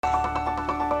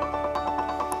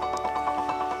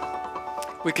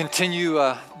We continue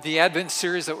the Advent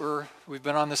series that we've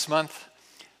been on this month,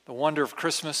 The Wonder of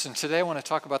Christmas, and today I want to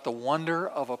talk about the wonder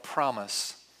of a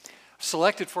promise. I've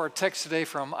selected for our text today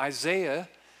from Isaiah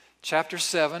chapter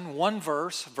 7, one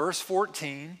verse, verse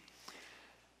 14,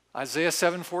 Isaiah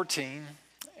 7:14,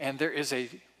 and there is a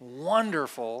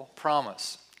wonderful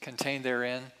promise contained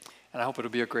therein, and I hope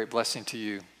it'll be a great blessing to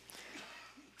you.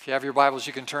 If you have your Bibles,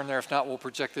 you can turn there. If not, we'll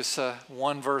project this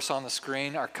one verse on the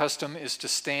screen. Our custom is to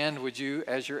stand. Would you,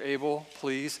 as you're able,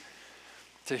 please,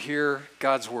 to hear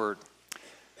God's word.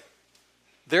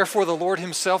 Therefore, the Lord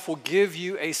himself will give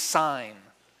you a sign.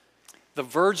 The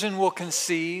virgin will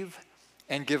conceive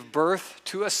and give birth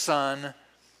to a son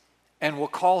and will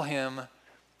call him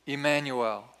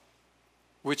Emmanuel,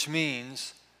 which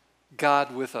means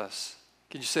God with us.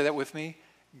 Can you say that with me?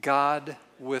 God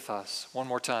with us. One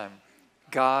more time.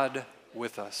 God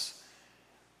with us.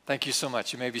 Thank you so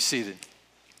much. You may be seated.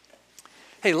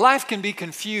 Hey, life can be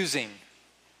confusing.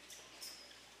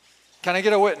 Can I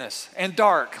get a witness? And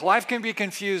dark. Life can be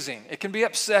confusing. It can be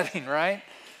upsetting, right?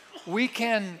 We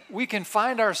can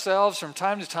find ourselves from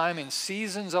time to time in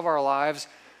seasons of our lives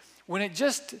when it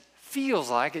just feels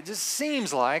like, it just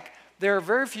seems like there are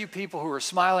very few people who are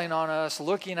smiling on us,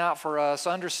 looking out for us,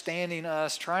 understanding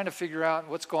us, trying to figure out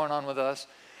what's going on with us.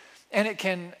 And it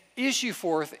can issue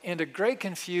forth into great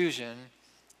confusion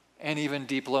and even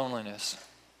deep loneliness.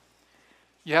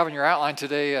 You have in your outline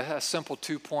today a simple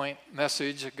 2-point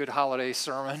message, a good holiday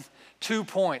sermon. 2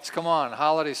 points, come on,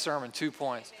 holiday sermon, 2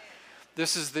 points.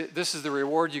 This is the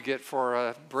reward you get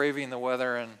for braving the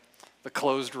weather and the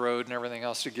closed road and everything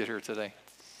else to get here today.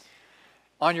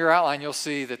 On your outline, you'll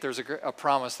see that there's a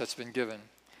promise that's been given,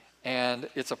 and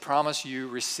it's a promise you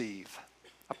receive.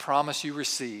 A promise you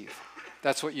receive.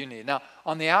 That's what you need. Now,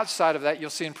 on the outside of that, you'll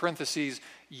see in parentheses,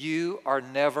 you are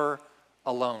never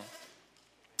alone.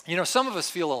 You know, some of us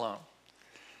feel alone.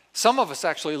 Some of us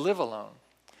actually live alone.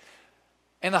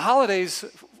 And the holidays,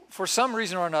 for some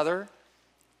reason or another,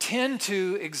 tend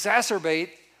to exacerbate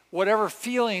whatever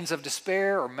feelings of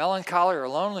despair or melancholy or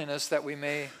loneliness that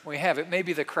we have. It may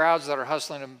be the crowds that are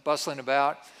hustling and bustling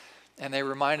about, and they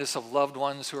remind us of loved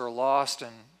ones who are lost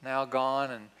and now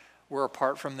gone, and we're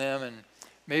apart from them. And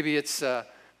maybe it's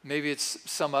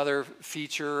some other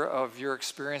feature of your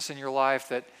experience in your life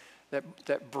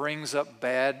that brings up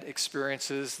bad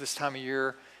experiences this time of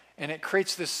year, and it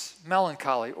creates this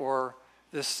melancholy or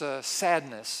this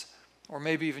sadness or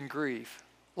maybe even grief.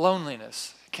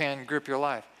 Loneliness can grip your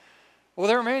life. Well,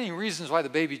 there are many reasons why the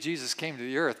baby Jesus came to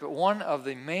the earth, but one of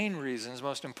the main reasons,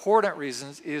 most important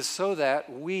reasons, is so that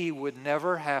we would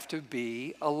never have to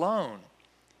be alone.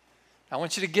 I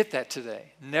want you to get that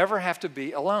today. Never have to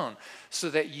be alone, so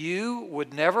that you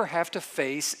would never have to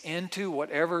face into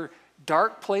whatever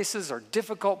dark places or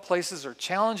difficult places or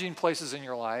challenging places in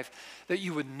your life, that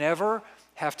you would never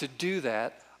have to do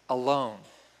that alone.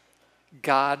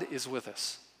 God is with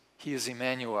us. He is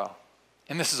Emmanuel.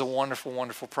 And this is a wonderful,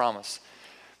 wonderful promise.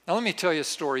 Now let me tell you a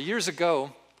story. Years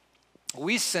ago,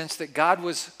 we sensed that God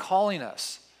was calling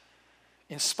us,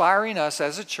 inspiring us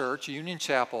as a church, Union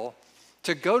Chapel,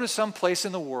 to go to some place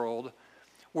in the world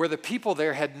where the people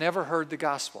there had never heard the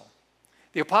gospel.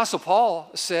 The Apostle Paul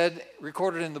said,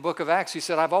 recorded in the book of Acts, he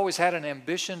said, I've always had an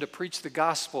ambition to preach the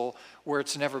gospel where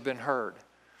it's never been heard.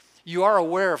 You are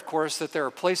aware, of course, that there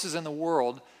are places in the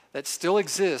world that still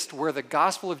exist where the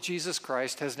gospel of Jesus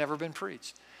Christ has never been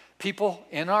preached. People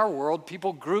in our world,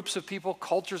 groups of people,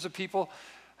 cultures of people,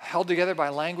 held together by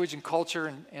language and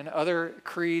culture and other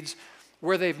creeds,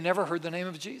 where they've never heard the name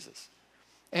of Jesus.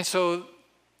 And so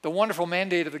the wonderful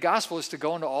mandate of the gospel is to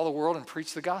go into all the world and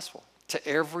preach the gospel to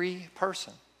every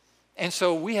person. And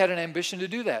so we had an ambition to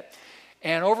do that.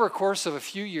 And over a course of a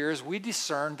few years, we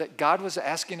discerned that God was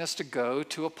asking us to go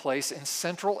to a place in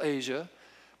Central Asia,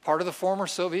 part of the former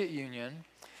Soviet Union,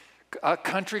 a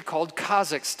country called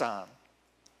Kazakhstan.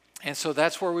 And so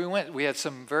that's where we went. We had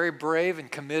some very brave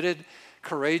and committed,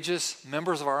 courageous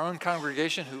members of our own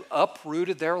congregation who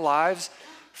uprooted their lives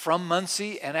from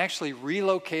Muncie and actually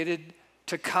relocated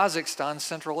to Kazakhstan,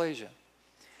 Central Asia.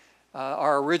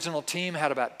 Our original team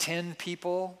had about 10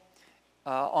 people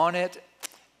on it,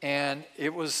 and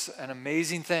it was an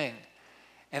amazing thing.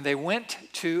 And they went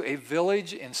to a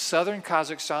village in southern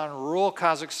Kazakhstan, rural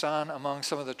Kazakhstan, among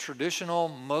some of the traditional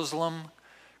Muslim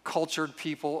cultured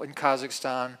people in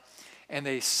Kazakhstan, and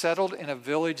they settled in a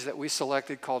village that we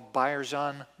selected called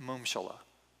Bayerjan Mumshala.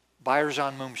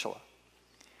 Bayerjan Mumshala.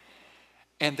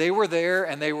 And they were there,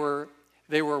 and they were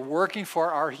working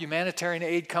for our humanitarian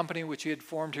aid company, which we had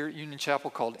formed here at Union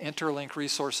Chapel called Interlink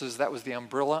Resources. That was the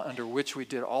umbrella under which we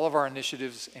did all of our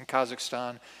initiatives in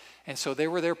Kazakhstan. And so they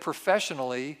were there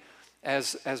professionally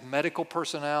as medical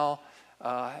personnel,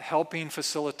 helping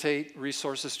facilitate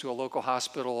resources to a local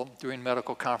hospital, doing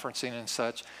medical conferencing and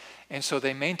such. And so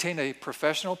they maintained a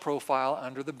professional profile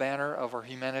under the banner of our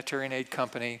humanitarian aid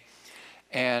company.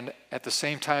 And at the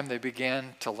same time, they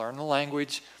began to learn the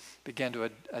language, began to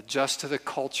adjust to the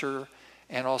culture,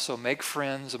 and also make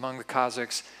friends among the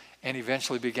Kazakhs, and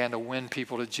eventually began to win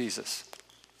people to Jesus.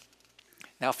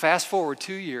 Now, fast forward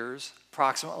 2 years,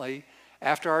 approximately,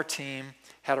 after our team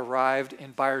had arrived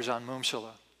in Bayerjan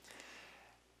Mumshala.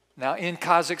 Now, in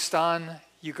Kazakhstan,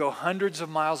 you go hundreds of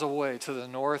miles away to the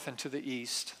north and to the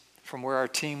east from where our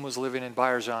team was living in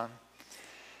Bayerjan.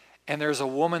 And there's a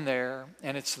woman there,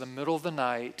 and it's the middle of the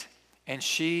night, and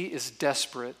she is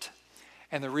desperate.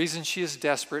 And the reason she is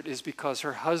desperate is because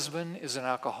her husband is an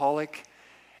alcoholic,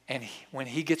 and when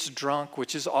he gets drunk,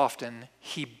 which is often,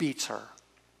 he beats her.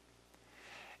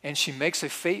 And she makes a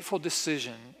fateful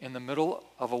decision in the middle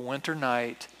of a winter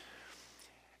night.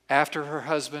 After her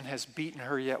husband has beaten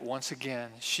her yet once again,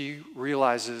 she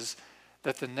realizes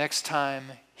that the next time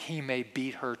he may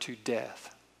beat her to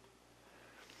death.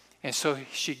 And so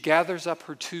she gathers up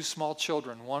her 2 small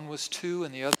children. One was 2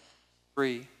 and the other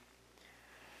 3.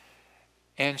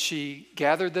 And she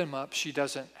gathered them up. She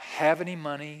doesn't have any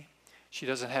money. She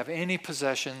doesn't have any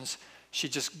possessions. She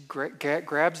just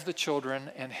grabs the children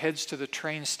and heads to the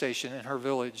train station in her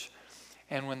village.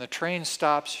 And when the train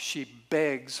stops, she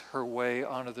begs her way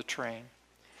onto the train.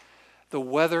 The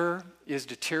weather is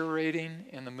deteriorating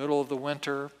in the middle of the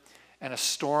winter, and a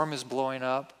storm is blowing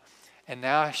up. And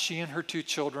now she and her 2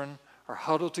 children are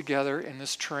huddled together in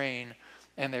this train,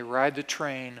 and they ride the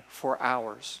train for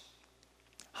hours.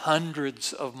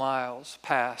 Hundreds of miles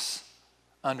pass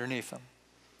underneath them.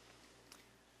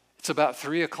 It's about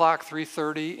 3 o'clock,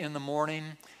 3:30 in the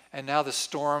morning, and now the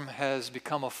storm has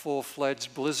become a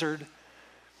full-fledged blizzard.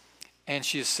 And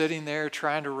she is sitting there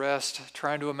trying to rest,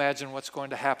 trying to imagine what's going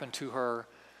to happen to her,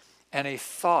 and a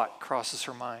thought crosses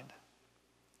her mind.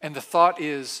 And the thought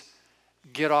is,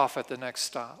 get off at the next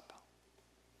stop.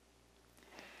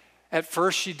 At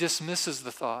first, she dismisses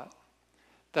the thought.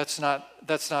 That's not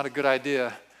a good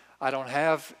idea. I don't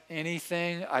have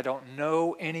anything. I don't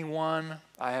know anyone.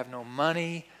 I have no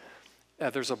money.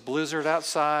 There's a blizzard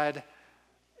outside.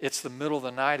 It's the middle of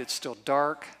the night. It's still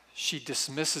dark. She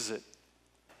dismisses it.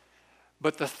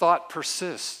 But the thought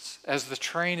persists as the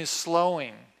train is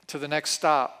slowing to the next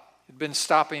stop. It had been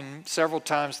stopping several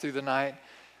times through the night.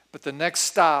 But the next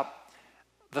stop,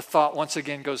 the thought once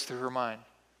again goes through her mind.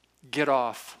 Get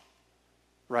off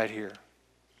right here.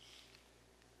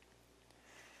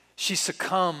 She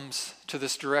succumbs to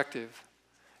this directive,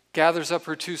 gathers up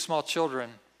her 2 small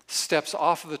children, steps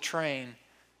off of the train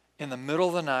in the middle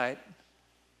of the night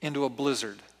into a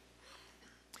blizzard.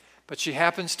 But she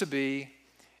happens to be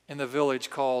in the village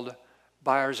called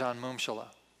Bayerjan Mumshala.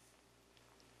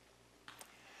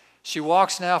 She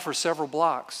walks now for several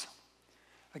blocks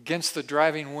against the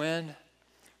driving wind.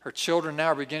 Her children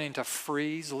now are beginning to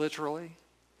freeze, literally,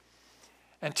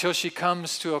 until she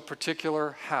comes to a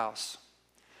particular house.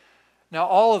 Now,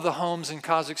 all of the homes in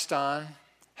Kazakhstan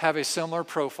have a similar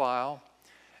profile,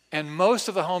 and most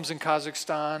of the homes in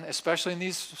Kazakhstan, especially in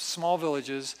these small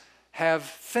villages, have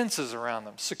fences around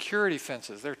them, security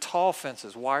fences. They're tall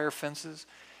fences, wire fences,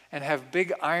 and have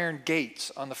big iron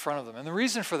gates on the front of them. And the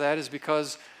reason for that is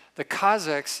because the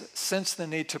Kazakhs sense the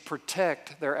need to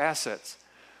protect their assets.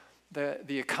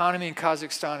 The economy in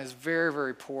Kazakhstan is very,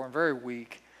 very poor and very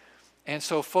weak. And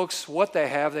so folks, what they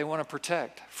have, they want to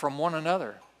protect from one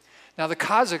another. Now, the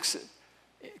Kazakhs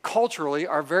culturally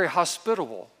are very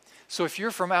hospitable. So if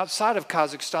you're from outside of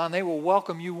Kazakhstan, they will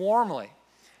welcome you warmly.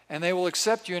 And they will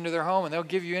accept you into their home, and they'll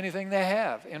give you anything they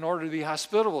have in order to be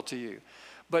hospitable to you.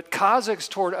 But Kazakhs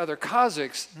toward other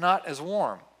Kazakhs, not as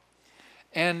warm.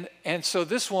 And so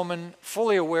this woman,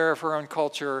 fully aware of her own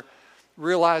culture,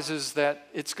 realizes that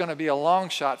it's going to be a long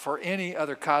shot for any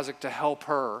other Kazakh to help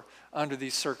her under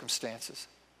these circumstances.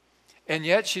 And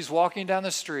yet she's walking down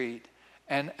the street,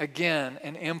 and again,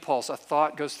 an impulse, a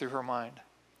thought goes through her mind.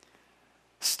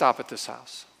 Stop at this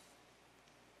house.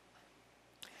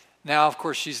 Now, of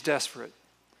course, she's desperate,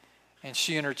 and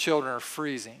she and her children are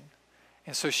freezing.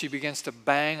 And so she begins to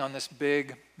bang on this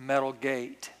big metal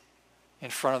gate in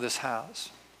front of this house.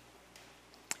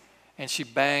 And she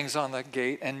bangs on the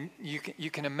gate, and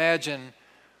you can imagine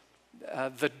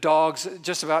the dogs.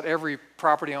 Just about every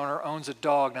property owner owns a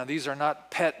dog. Now, these are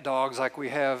not pet dogs like we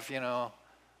have, in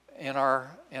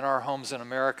our homes in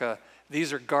America.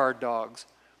 These are guard dogs,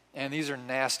 and these are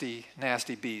nasty,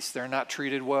 nasty beasts. They're not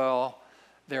treated well.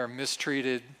 They're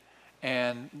mistreated,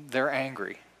 and they're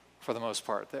angry for the most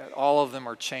part. All of them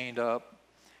are chained up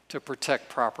to protect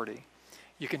property.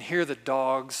 You can hear the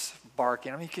dogs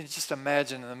barking. I mean, you can just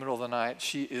imagine in the middle of the night,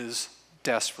 she is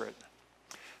desperate.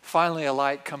 Finally, a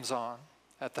light comes on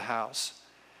at the house,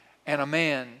 and a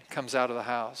man comes out of the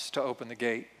house to open the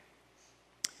gate.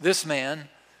 This man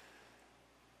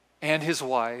and his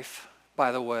wife,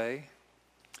 by the way,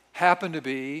 happened to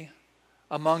be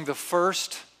among the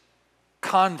first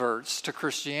converts to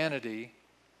Christianity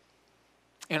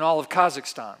in all of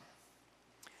Kazakhstan.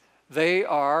 They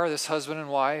are, this husband and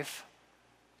wife,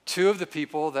 two of the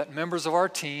people that members of our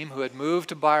team who had moved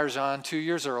to Barzan 2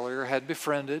 years earlier had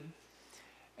befriended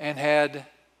and had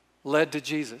led to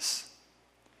Jesus.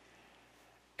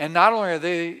 And not only are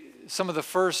they some of the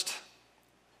first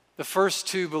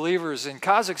two believers in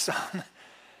Kazakhstan,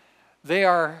 they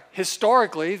are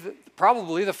historically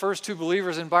probably the first two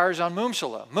believers in Barzan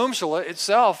Mumshala. Mumshala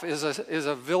itself is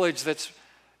a village that's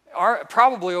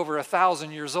probably over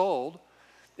 1,000 years old.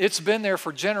 It's been there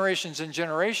for generations and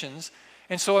generations.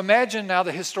 And so imagine now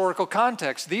the historical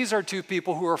context. These are two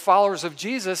people who are followers of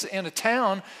Jesus in a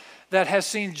town that has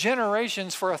seen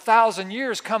generations for 1,000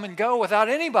 years come and go without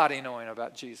anybody knowing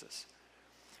about Jesus.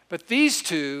 But these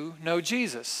two know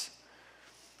Jesus.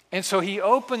 And so he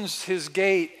opens his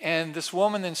gate, and this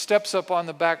woman then steps up on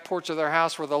the back porch of their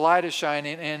house where the light is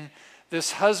shining, and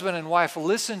this husband and wife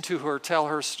listen to her tell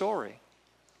her story.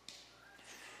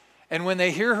 And when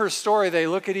they hear her story, they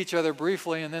look at each other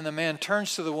briefly, and then the man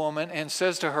turns to the woman and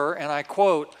says to her, and I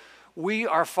quote, "We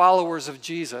are followers of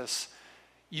Jesus.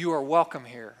 You are welcome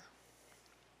here."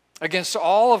 Against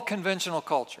all of conventional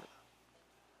culture,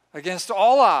 against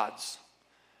all odds,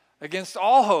 against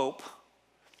all hope,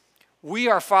 we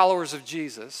are followers of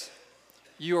Jesus.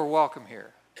 You are welcome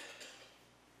here.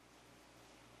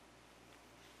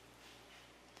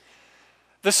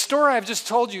 The story I've just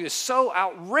told you is so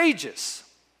outrageous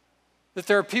that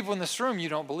there are people in this room, you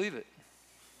don't believe it.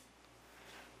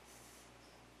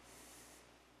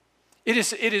 It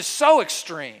is so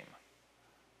extreme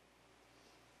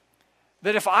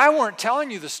that if I weren't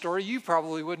telling you the story, you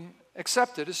probably wouldn't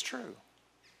accept it as true.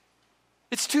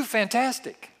 It's too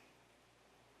fantastic.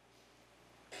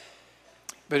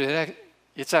 But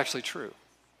it's actually true.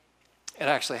 It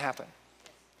actually happened.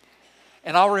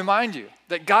 And I'll remind you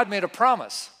that God made a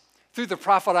promise through the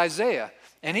prophet Isaiah.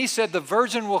 And he said, the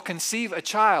virgin will conceive a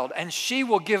child, and she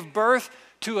will give birth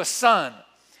to a son,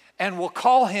 and will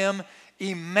call him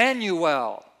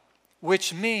Emmanuel,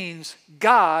 which means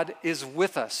God is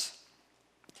with us.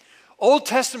 Old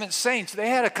Testament saints, they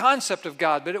had a concept of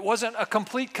God, but it wasn't a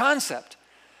complete concept.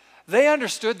 They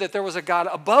understood that there was a God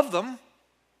above them.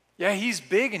 Yeah, he's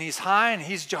big and he's high and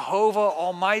he's Jehovah,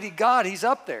 Almighty God. He's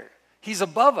up there. He's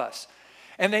above us.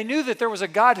 And they knew that there was a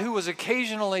God who was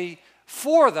occasionally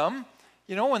for them,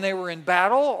 you know, when they were in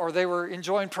battle or they were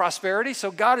enjoying prosperity.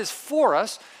 So God is for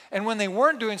us. And when they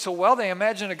weren't doing so well, they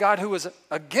imagined a God who was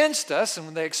against us, and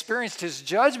when they experienced his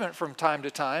judgment from time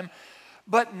to time,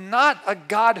 but not a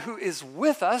God who is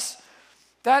with us.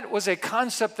 That was a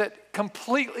concept that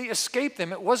completely escaped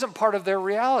them. It wasn't part of their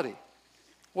reality. It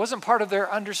wasn't part of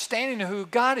their understanding of who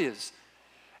God is.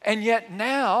 And yet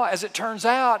now, as it turns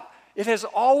out, it has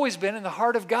always been in the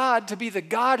heart of God to be the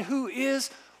God who is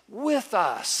with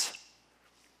us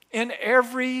in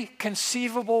every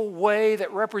conceivable way that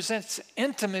represents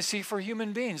intimacy for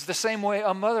human beings. The same way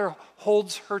a mother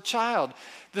holds her child.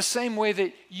 The same way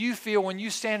that you feel when you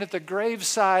stand at the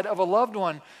graveside of a loved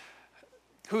one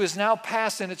who is now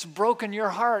passed and it's broken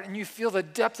your heart and you feel the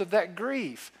depth of that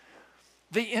grief.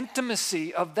 The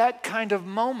intimacy of that kind of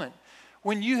moment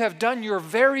when you have done your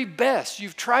very best,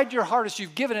 you've tried your hardest,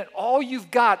 you've given it all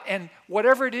you've got, and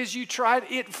whatever it is you tried,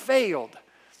 it failed.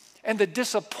 And the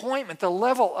disappointment, the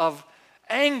level of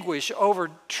anguish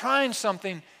over trying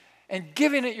something and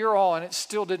giving it your all and it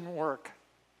still didn't work.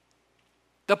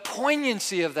 The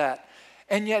poignancy of that.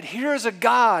 And yet here's a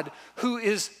God who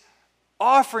is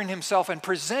offering himself and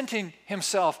presenting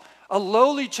himself, a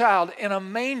lowly child in a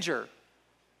manger,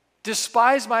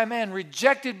 despised by man,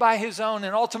 rejected by his own,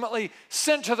 and ultimately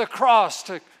sent to the cross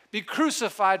to be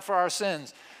crucified for our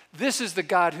sins. This is the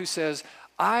God who says,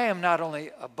 I am not only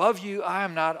above you, I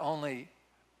am not only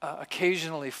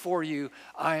occasionally for you,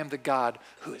 I am the God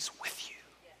who is with you.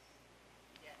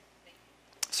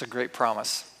 It's a great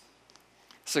promise.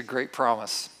 It's a great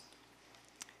promise.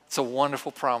 It's a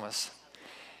wonderful promise.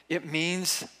 It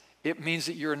means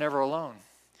that you're never alone.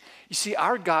 You see,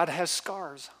 our God has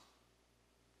scars.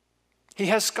 He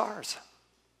has scars,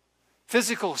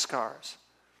 physical scars,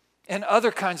 and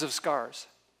other kinds of scars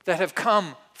that have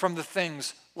come from the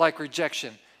things like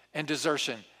rejection and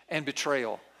desertion and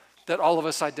betrayal that all of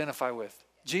us identify with.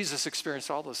 Jesus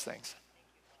experienced all those things.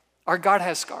 Our God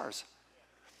has scars.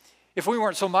 If we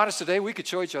weren't so modest today, we could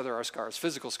show each other our scars,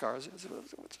 physical scars.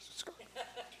 What's a scar?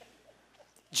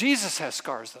 Jesus has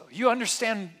scars, though. You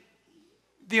understand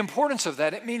the importance of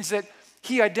that. It means that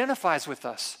he identifies with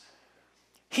us.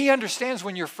 He understands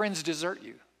when your friends desert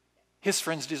you. His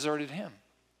friends deserted him.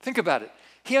 Think about it.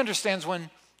 He understands when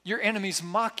your enemies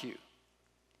mock you.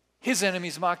 His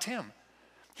enemies mocked him.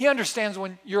 He understands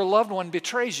when your loved one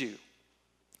betrays you.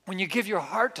 When you give your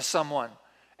heart to someone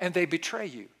and they betray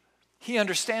you. He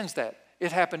understands that.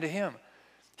 It happened to him.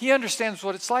 He understands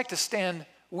what it's like to stand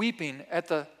weeping at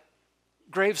the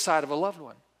graveside of a loved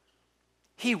one.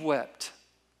 He wept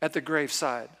at the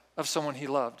graveside of someone he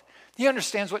loved. He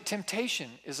understands what temptation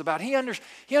is about. He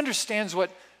understands what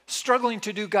struggling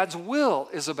to do God's will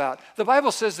is about. The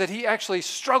Bible says that he actually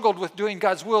struggled with doing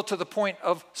God's will to the point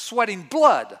of sweating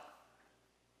blood.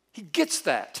 He gets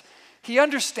that. He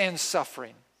understands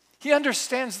suffering. He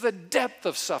understands the depth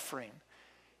of suffering.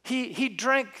 He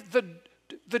drank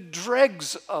the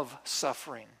dregs of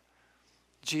suffering.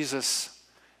 Jesus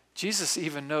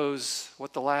even knows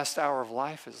what the last hour of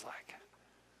life is like.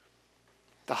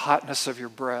 The hotness of your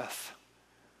breath,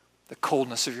 the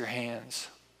coldness of your hands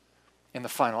in the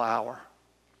final hour.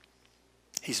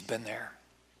 He's been there.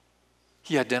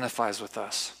 He identifies with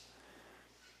us.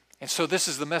 And so this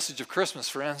is the message of Christmas,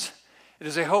 friends. It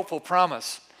is a hopeful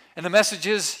promise. And the message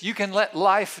is you can let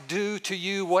life do to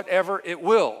you whatever it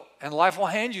will. And life will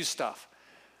hand you stuff.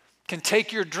 Can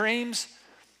take your dreams.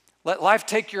 Let life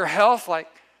take your health.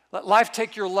 Let life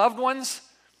take your loved ones.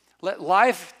 Let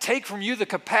life take from you the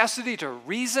capacity to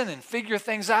reason and figure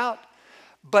things out.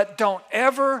 But don't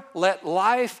ever let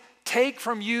life take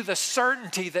from you the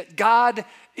certainty that God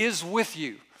is with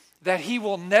you. That he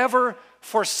will never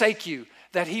forsake you.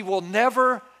 That he will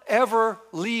never, ever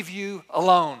leave you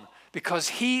alone. Because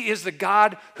he is the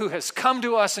God who has come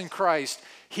to us in Christ.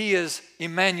 He is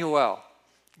Emmanuel,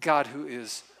 God who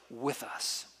is with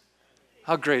us.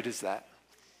 How great is that?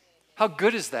 How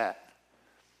good is that?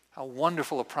 How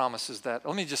wonderful a promise is that?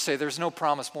 Let me just say, there's no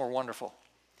promise more wonderful.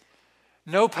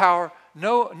 No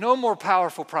more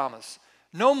powerful promise.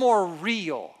 No more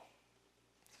real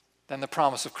than the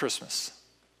promise of Christmas.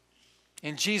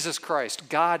 In Jesus Christ,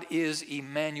 God is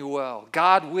Emmanuel.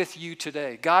 God with you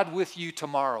today. God with you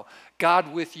tomorrow.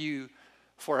 God with you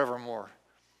forevermore.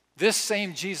 This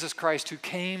same Jesus Christ who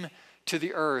came to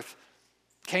the earth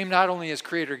came not only as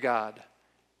Creator God,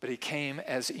 but he came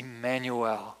as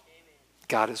Emmanuel.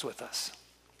 God is with us.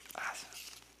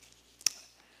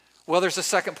 Well, there's a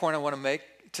second point I want to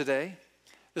make today.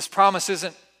 This promise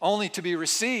isn't only to be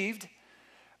received,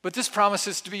 but this promise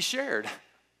is to be shared.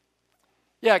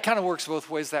 Yeah, it kind of works both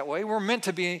ways that way. We're meant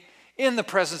to be in the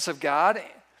presence of God,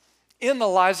 in the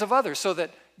lives of others, so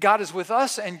that God is with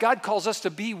us and God calls us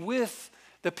to be with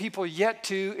the people yet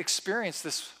to experience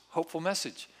this hopeful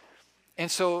message. And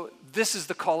so this is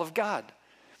the call of God.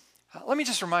 Let me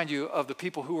just remind you of the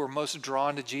people who were most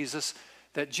drawn to Jesus,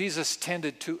 that Jesus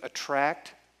tended to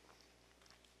attract.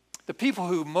 The people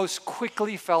who most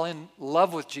quickly fell in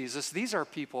love with Jesus, these are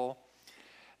people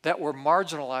that were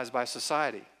marginalized by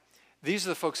society. These are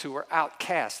the folks who were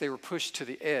outcast. They were pushed to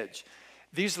the edge.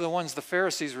 These are the ones the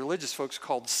Pharisees, religious folks,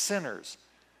 called sinners.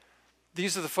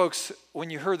 These are the folks, when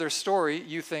you heard their story,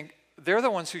 you think they're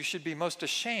the ones who should be most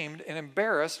ashamed and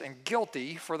embarrassed and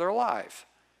guilty for their life.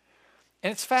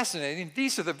 And it's fascinating.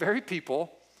 These are the very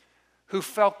people who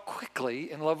fell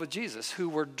quickly in love with Jesus, who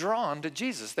were drawn to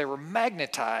Jesus. They were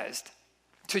magnetized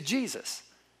to Jesus.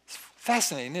 It's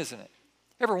fascinating, isn't it?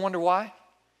 Ever wonder why?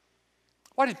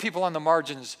 Why did people on the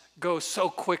margins go so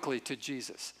quickly to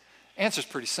Jesus? Answer's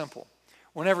pretty simple.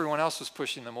 When everyone else was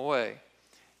pushing them away,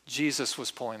 Jesus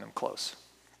was pulling them close.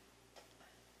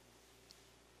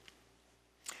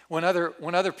 When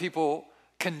other people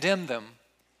condemned them,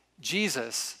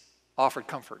 Jesus offered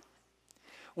comfort.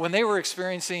 When they were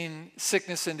experiencing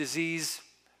sickness and disease,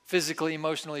 physically,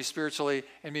 emotionally, spiritually,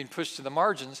 and being pushed to the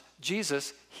margins,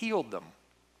 Jesus healed them.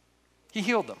 He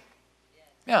healed them.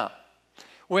 Yeah.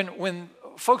 When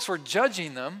folks were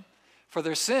judging them for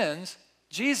their sins,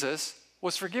 Jesus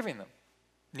was forgiving them.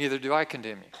 Neither do I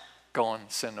condemn you. Go on,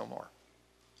 sin no more.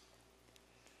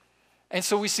 And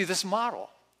so we see this model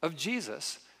of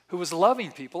Jesus who was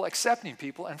loving people, accepting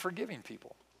people, and forgiving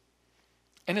people.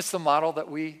 And it's the model that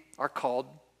we are called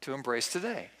to embrace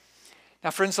today.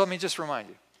 Now, friends, let me just remind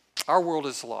you, our world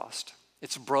is lost.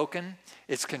 It's broken.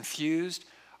 It's confused.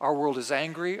 Our world is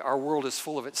angry. Our world is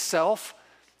full of itself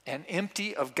and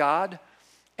empty of God.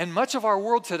 And much of our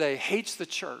world today hates the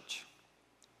church.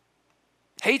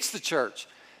 Hates the church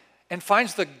and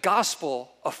finds the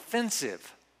gospel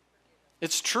offensive.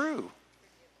 It's true.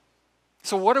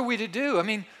 So what are we to do? I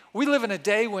mean, we live in a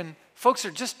day when folks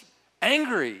are just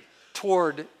angry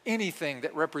toward anything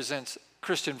that represents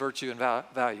Christian virtue and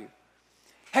value.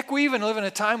 Heck, we even live in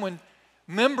a time when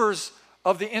members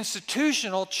of the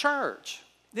institutional church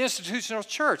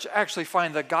actually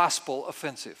find the gospel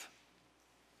offensive.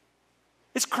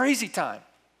 It's crazy time.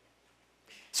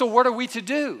 So what are we to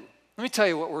do? Let me tell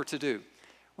you what we're to do.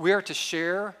 We are to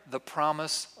share the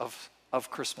promise of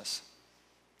Christmas.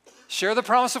 Share the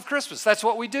promise of Christmas. That's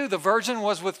what we do. The virgin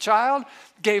was with child,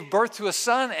 gave birth to a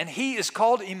son, and he is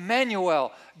called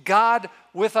Emmanuel, God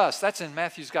with us. That's in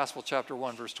Matthew's Gospel, chapter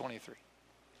 1, verse 23.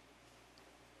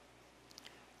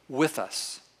 With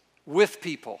us, with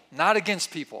people, not against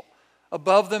people.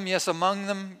 Above them, yes, among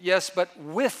them, yes, but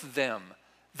with them.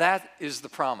 That is the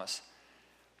promise.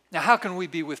 Now, how can we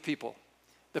be with people?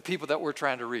 The people that we're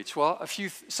trying to reach? Well, a few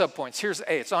subpoints. Here's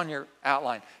A. It's on your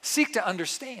outline. Seek to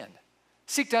understand.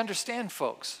 Seek to understand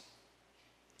folks.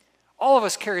 All of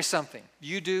us carry something.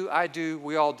 You do, I do,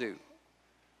 we all do.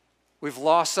 We've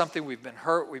lost something, we've been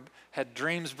hurt, we've had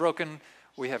dreams broken,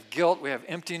 we have guilt, we have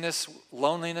emptiness,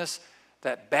 loneliness,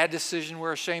 that bad decision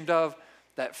we're ashamed of,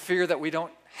 that fear that we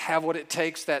don't have what it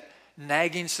takes, that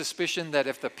nagging suspicion that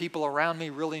if the people around me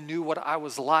really knew what I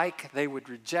was like, they would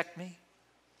reject me.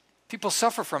 People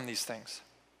suffer from these things.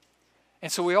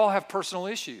 And so we all have personal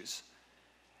issues.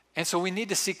 And so we need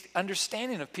to seek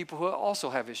understanding of people who also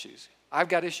have issues. I've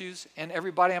got issues, and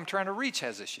everybody I'm trying to reach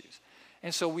has issues.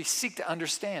 And so we seek to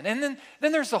understand. And then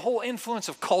there's the whole influence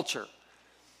of culture.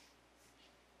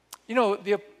 You know,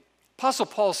 the Apostle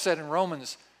Paul said in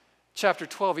Romans chapter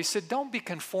 12, he said, don't be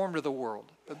conformed to the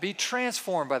world, but be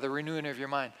transformed by the renewing of your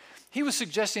mind. He was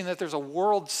suggesting that there's a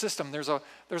world system, there's a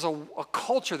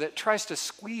culture that tries to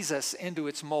squeeze us into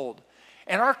its mold.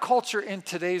 And our culture in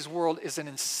today's world is an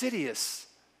insidious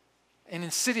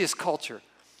culture.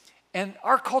 And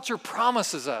our culture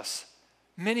promises us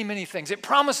many, many things. It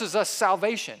promises us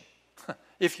salvation,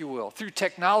 if you will, through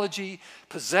technology,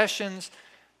 possessions,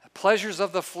 pleasures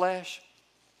of the flesh.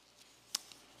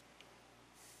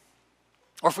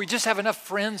 Or if we just have enough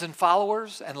friends and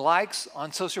followers and likes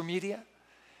on social media.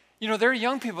 You know, there are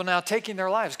young people now taking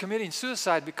their lives, committing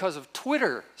suicide because of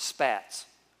Twitter spats.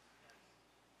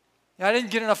 You know, I didn't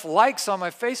get enough likes on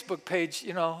my Facebook page,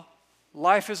 you know,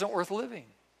 life isn't worth living.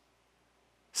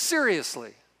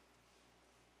 Seriously.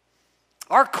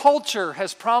 Our culture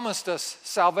has promised us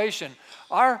salvation.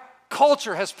 Our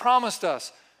culture has promised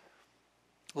us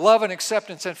love and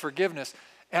acceptance and forgiveness.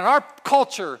 And our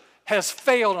culture has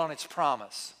failed on its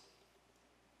promise.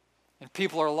 And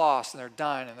people are lost and they're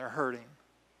dying and they're hurting.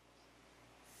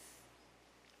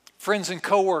 Friends and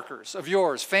coworkers of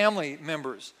yours, family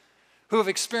members, who have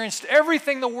experienced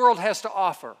everything the world has to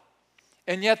offer,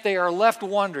 and yet they are left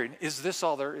wondering, is this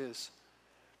all there is?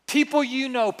 People you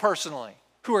know personally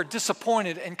who are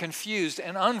disappointed and confused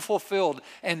and unfulfilled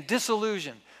and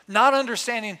disillusioned, not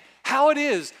understanding how it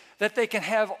is that they can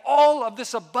have all of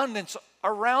this abundance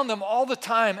around them all the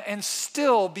time and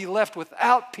still be left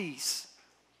without peace,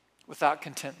 without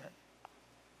contentment.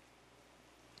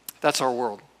 That's our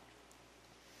world.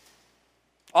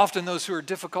 Often those who are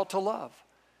difficult to love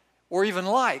or even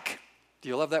like. Do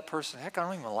you love that person? Heck, I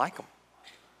don't even like them.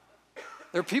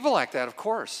 There are people like that, of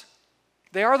course.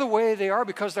 They are the way they are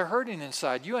because they're hurting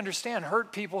inside. You understand,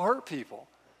 hurt people hurt people.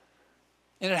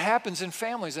 And it happens in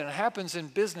families, and it happens in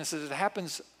businesses. It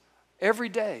happens every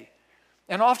day.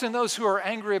 And often those who are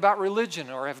angry about religion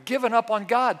or have given up on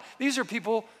God, these are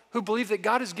people who believe that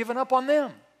God has given up on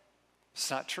them. It's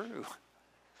not true.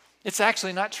 It's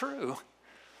actually not true.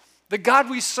 The God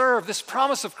we serve, this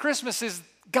promise of Christmas is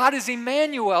God is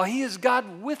Emmanuel. He is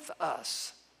God with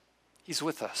us. He's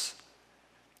with us.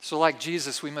 So like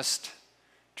Jesus, we must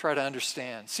try to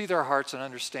understand, see their hearts and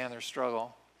understand their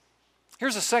struggle.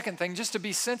 Here's a second thing just to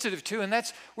be sensitive to, and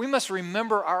that's we must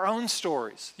remember our own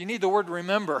stories. You need the word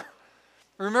remember.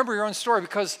 Remember your own story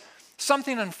because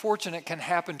something unfortunate can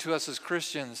happen to us as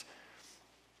Christians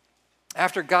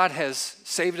after God has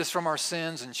saved us from our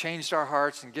sins and changed our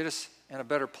hearts and get us in a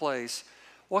better place.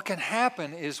 What can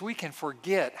happen is we can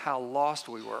forget how lost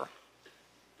we were.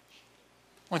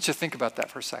 I want you to think about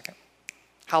that for a second.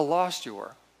 How lost you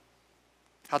were.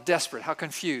 How desperate, how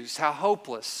confused, how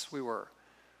hopeless we were.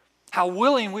 How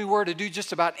willing we were to do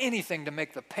just about anything to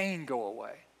make the pain go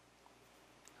away.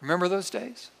 Remember those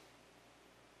days?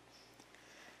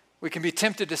 We can be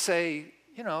tempted to say,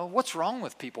 you know, what's wrong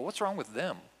with people? What's wrong with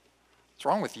them? What's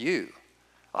wrong with you?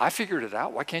 I figured it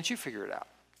out. Why can't you figure it out?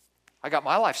 I got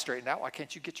my life straightened out. Why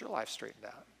can't you get your life straightened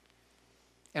out?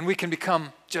 And we can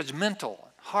become judgmental,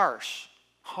 harsh,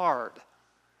 hard.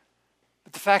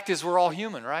 But the fact is we're all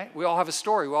human, right? We all have a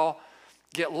story. We all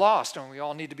get lost and we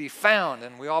all need to be found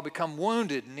and we all become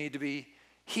wounded and need to be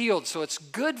healed. So it's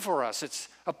good for us. It's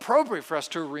appropriate for us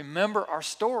to remember our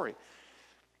story,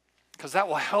 because that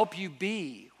will help you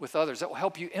be with others. That will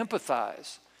help you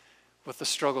empathize with the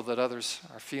struggle that others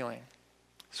are feeling.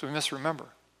 So we must remember.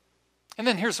 And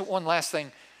then here's one last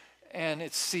thing, and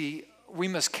it's C, we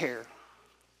must care.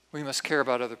 We must care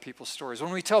about other people's stories.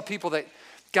 When we tell people that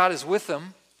God is with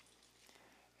them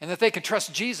and that they can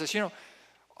trust Jesus,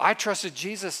 I trusted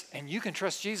Jesus and you can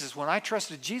trust Jesus. When I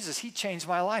trusted Jesus, he changed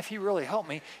my life. He really helped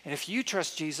me. And if you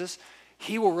trust Jesus,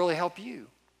 he will really help you.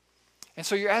 And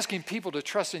so you're asking people to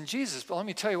trust in Jesus, but let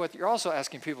me tell you what you're also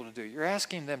asking people to do. You're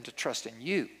asking them to trust in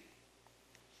you.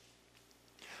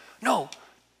 No,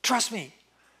 trust me.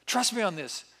 Trust me on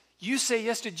this. You say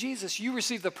yes to Jesus, you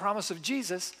receive the promise of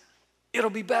Jesus, it'll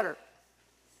be better.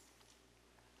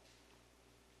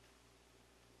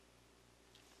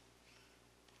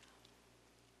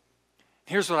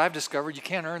 Here's what I've discovered. You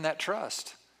can't earn that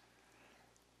trust.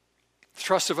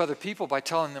 Trust of other people by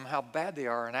telling them how bad they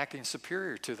are and acting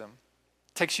superior to them.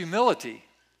 It takes humility,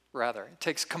 rather. It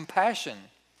takes compassion.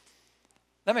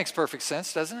 That makes perfect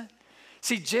sense, doesn't it?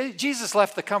 See, Jesus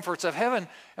left the comforts of heaven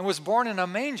and was born in a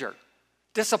manger,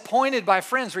 disappointed by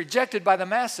friends, rejected by the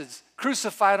masses,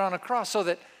 crucified on a cross so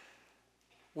that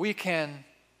we can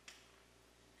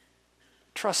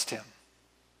trust him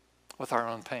with our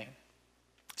own pain.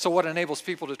 So what enables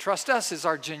people to trust us is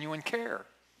our genuine care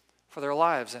for their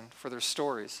lives and for their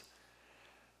stories.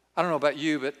 I don't know about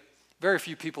you, but very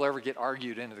few people ever get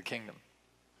argued into the kingdom.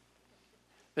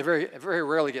 They very, very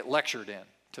rarely get lectured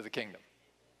into the kingdom.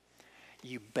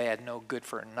 You bad, no good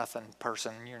for nothing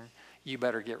person, you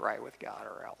better get right with God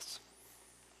or else.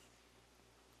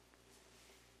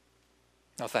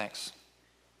 No thanks.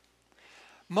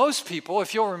 Most people,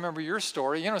 if you'll remember your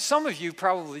story, some of you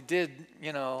probably did,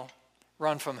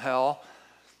 run from hell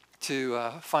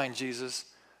to find Jesus.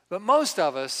 But most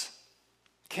of us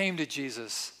came to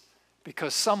Jesus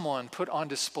because someone put on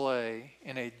display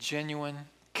in a genuine,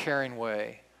 caring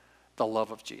way the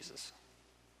love of Jesus.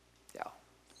 Yeah.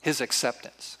 His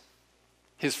acceptance,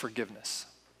 his forgiveness.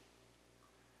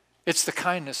 It's the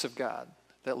kindness of God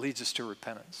that leads us to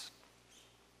repentance.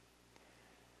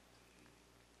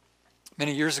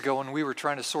 Many years ago, when we were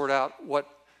trying to sort out what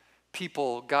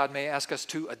people God may ask us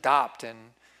to adopt and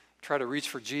try to reach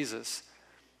for Jesus,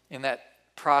 in that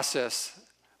process,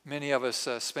 many of us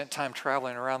spent time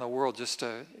traveling around the world just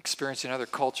experiencing other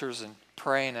cultures and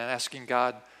praying and asking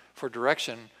God for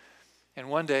direction. And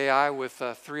one day I, with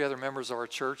 3 other members of our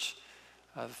church,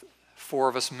 4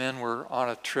 of us men were on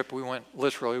a trip. We went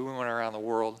around the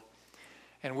world.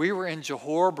 And we were in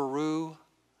Johor Bahru,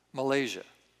 Malaysia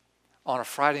on a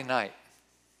Friday night.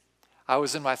 I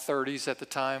was in my 30s at the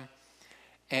time.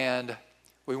 And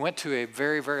we went to a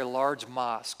very, very large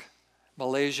mosque.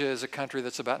 Malaysia is a country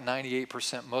that's about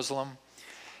 98% Muslim.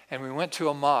 And we went to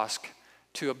a mosque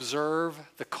to observe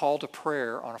the call to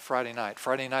prayer on a Friday night.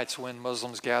 Friday night's when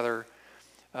Muslims gather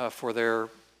for their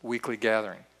weekly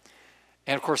gathering.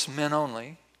 And of course, men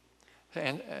only.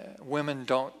 And women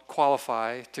don't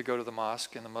qualify to go to the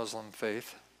mosque in the Muslim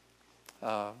faith.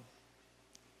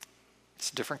 It's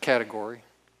a different category.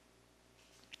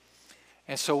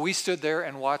 And so we stood there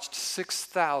and watched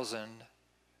 6,000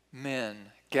 men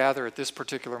gather at this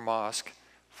particular mosque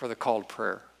for the called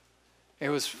prayer. It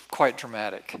was quite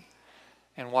dramatic.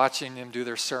 And watching them do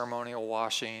their ceremonial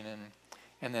washing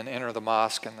and then enter the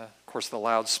mosque and, of course, the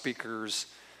loudspeakers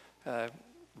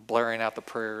blaring out the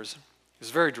prayers. It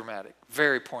was very dramatic,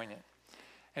 very poignant.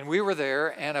 And we were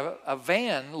there, and a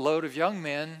van load of young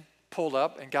men pulled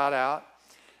up and got out,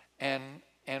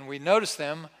 and we noticed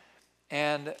them,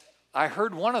 and I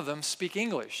heard one of them speak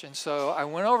English. And so I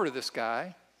went over to this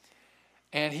guy,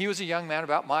 and he was a young man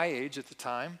about my age at the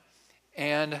time,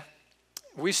 and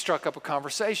we struck up a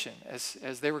conversation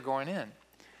as they were going in.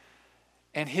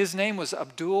 And his name was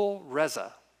Abdul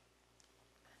Reza.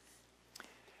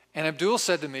 And Abdul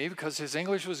said to me, because his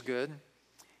English was good,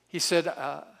 he said,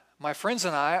 my friends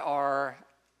and I are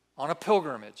on a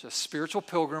pilgrimage, a spiritual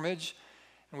pilgrimage,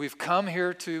 and we've come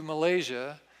here to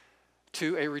Malaysia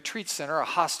to a retreat center, a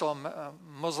hostel, a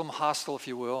Muslim hostel, if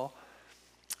you will.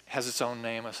 It has its own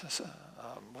name.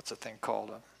 What's the thing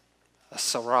called? A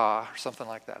sarah or something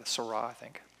like that. A sarah, I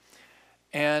think.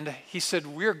 And he said,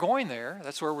 we're going there.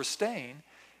 That's where we're staying.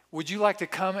 Would you like to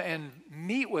come and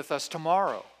meet with us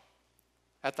tomorrow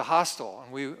at the hostel?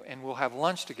 And we'll have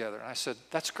lunch together. And I said,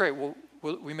 that's great.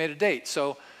 We made a date.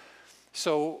 So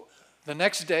the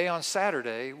next day on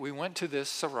Saturday, we went to this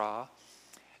sarah.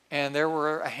 And there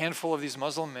were a handful of these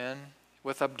Muslim men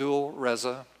with Abdul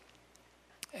Reza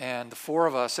and the 4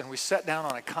 of us, and we sat down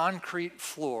on a concrete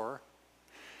floor,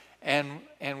 and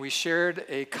we shared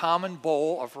a common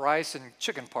bowl of rice and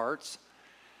chicken parts.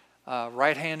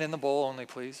 Right hand in the bowl only,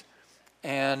 please.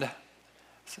 And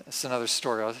it's another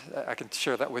story. I can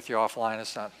share that with you offline.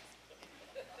 It's not.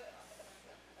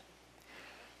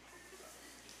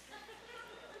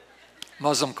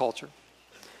 Muslim culture.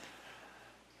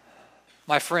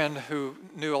 My friend, who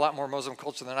knew a lot more Muslim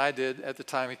culture than I did at the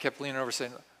time, he kept leaning over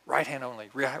saying, right hand only,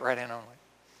 right hand only.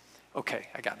 Okay,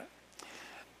 I got it.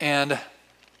 And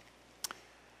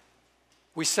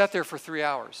we sat there for 3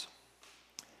 hours.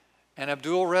 And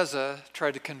Abdul Reza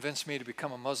tried to convince me to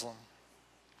become a Muslim.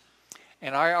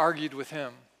 And I argued with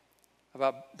him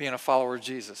about being a follower of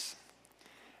Jesus.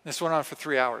 This went on for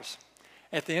 3 hours.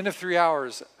 At the end of 3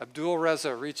 hours, Abdul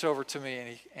Reza reached over to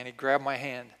me and he grabbed my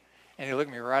hand and he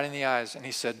looked me right in the eyes and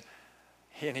he said,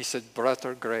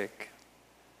 Brother Greg,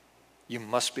 you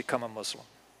must become a Muslim.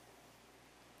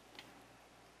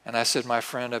 And I said, my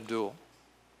friend Abdul,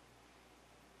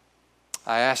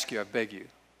 I ask you, I beg you,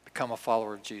 become a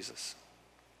follower of Jesus.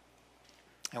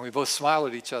 And we both smiled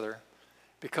at each other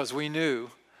because we knew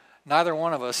neither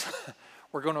one of us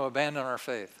were going to abandon our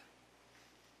faith.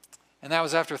 And that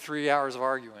was after 3 hours of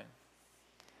arguing.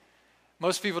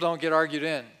 Most people don't get argued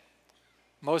in.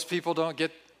 Most people don't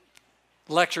get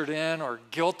lectured in or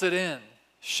guilted in,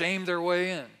 shamed their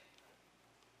way in.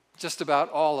 Just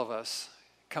about all of us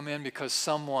come in because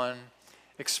someone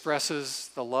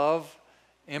expresses the love,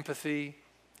 empathy,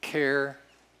 care,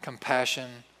 compassion,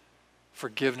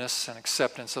 forgiveness, and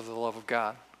acceptance of the love of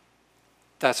God.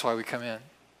 That's why we come in.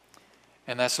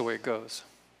 And that's the way it goes.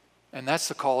 And that's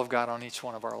the call of God on each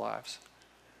one of our lives,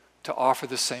 to offer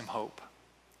the same hope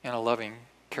in a loving,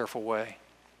 careful way.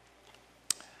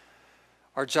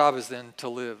 Our job is then to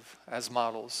live as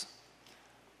models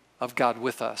of God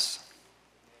with us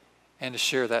and to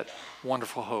share that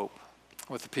wonderful hope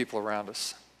with the people around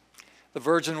us. The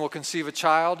virgin will conceive a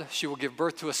child. She will give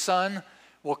birth to a son.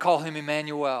 We'll call him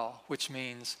Emmanuel, which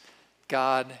means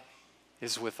God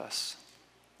is with us.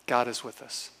 God is with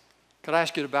us. Could I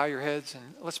ask you to bow your heads and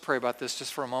let's pray about this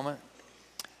just for a moment?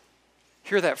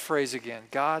 Hear that phrase again,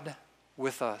 God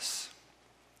with us.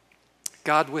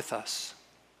 God with us.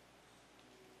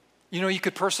 You know, you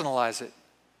could personalize it.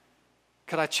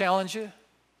 Could I challenge you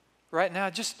right now?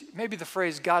 Just maybe the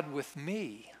phrase, God with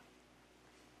me.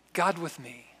 God with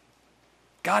me.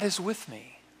 God is with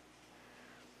me.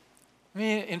 Let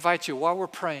me invite you while we're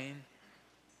praying.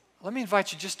 Let me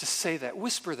invite you just to say that,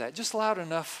 whisper that, just loud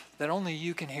enough that only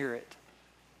you can hear it.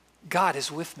 God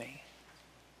is with me.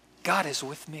 God is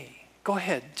with me. Go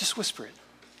ahead, just whisper it.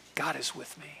 God is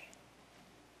with me.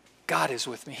 God is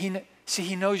with me.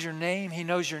 He knows your name. He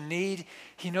knows your need.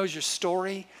 He knows your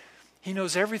story. He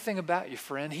knows everything about you,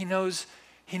 friend. He knows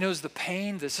the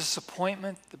pain, the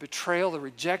disappointment, the betrayal, the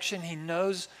rejection. He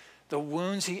knows the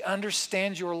wounds. He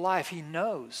understands your life. He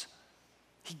knows.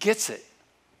 He gets it.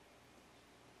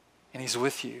 And he's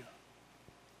with you.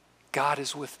 God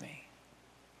is with me.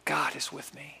 God is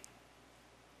with me.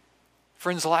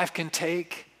 Friends, life can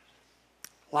take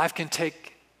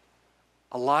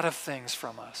a lot of things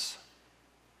from us.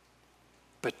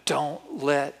 But don't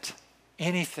let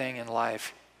anything in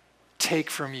life take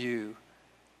from you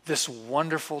this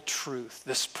wonderful truth,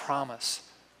 this promise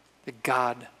that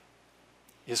God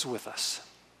is with us.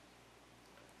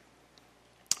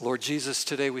 Lord Jesus,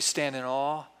 today we stand in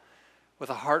awe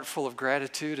with a heart full of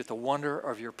gratitude at the wonder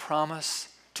of your promise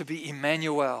to be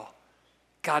Emmanuel,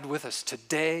 God with us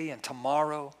today and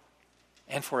tomorrow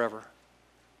and forever.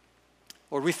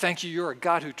 Lord, we thank you. You're a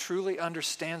God who truly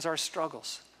understands our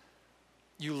struggles.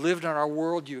 You lived in our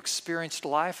world. You experienced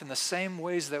life in the same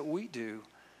ways that we do.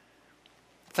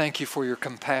 Thank you for your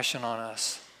compassion on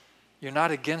us. You're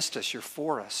not against us. You're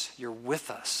for us. You're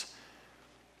with us.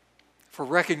 For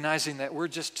recognizing that we're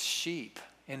just sheep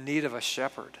in need of a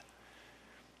shepherd.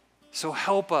 So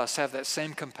help us have that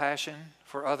same compassion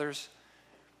for others,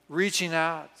 reaching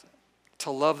out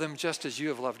to love them just as you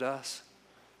have loved us.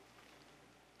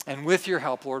 And with your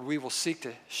help, Lord, we will seek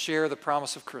to share the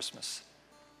promise of Christmas,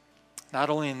 not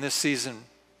only in this season,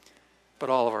 but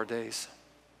all of our days.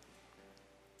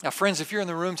 Now, friends, if you're in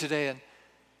the room today and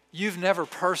you've never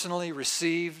personally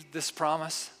received this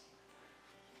promise,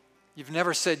 you've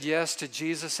never said yes to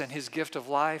Jesus and his gift of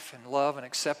life and love and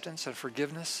acceptance and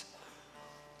forgiveness,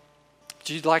 would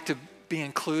you like to be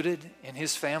included in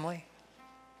his family,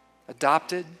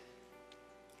 adopted,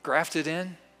 grafted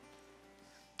in,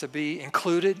 to be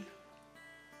included?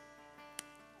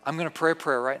 I'm going to pray a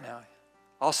prayer right now.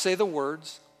 I'll say the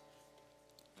words,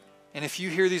 and if you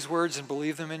hear these words and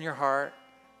believe them in your heart,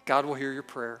 God will hear your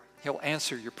prayer. He'll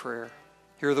answer your prayer.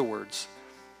 Hear the words.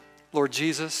 Lord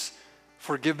Jesus,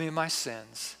 forgive me my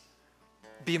sins.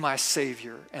 be my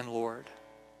Savior and Lord.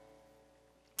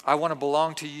 I want to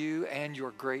belong to you and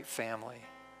your great family.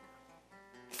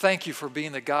 Thank you for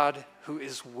being the God who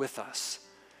is with us.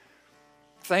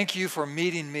 Thank you for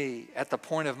meeting me at the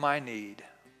point of my need,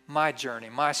 my journey,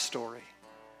 my story.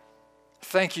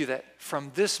 Thank you that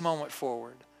from this moment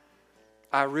forward,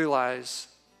 I realize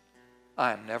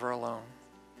I am never alone.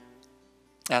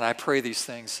 And I pray these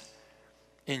things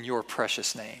in your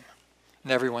precious name.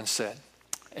 And everyone said,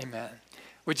 amen.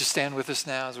 Would you stand with us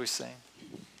now as we sing?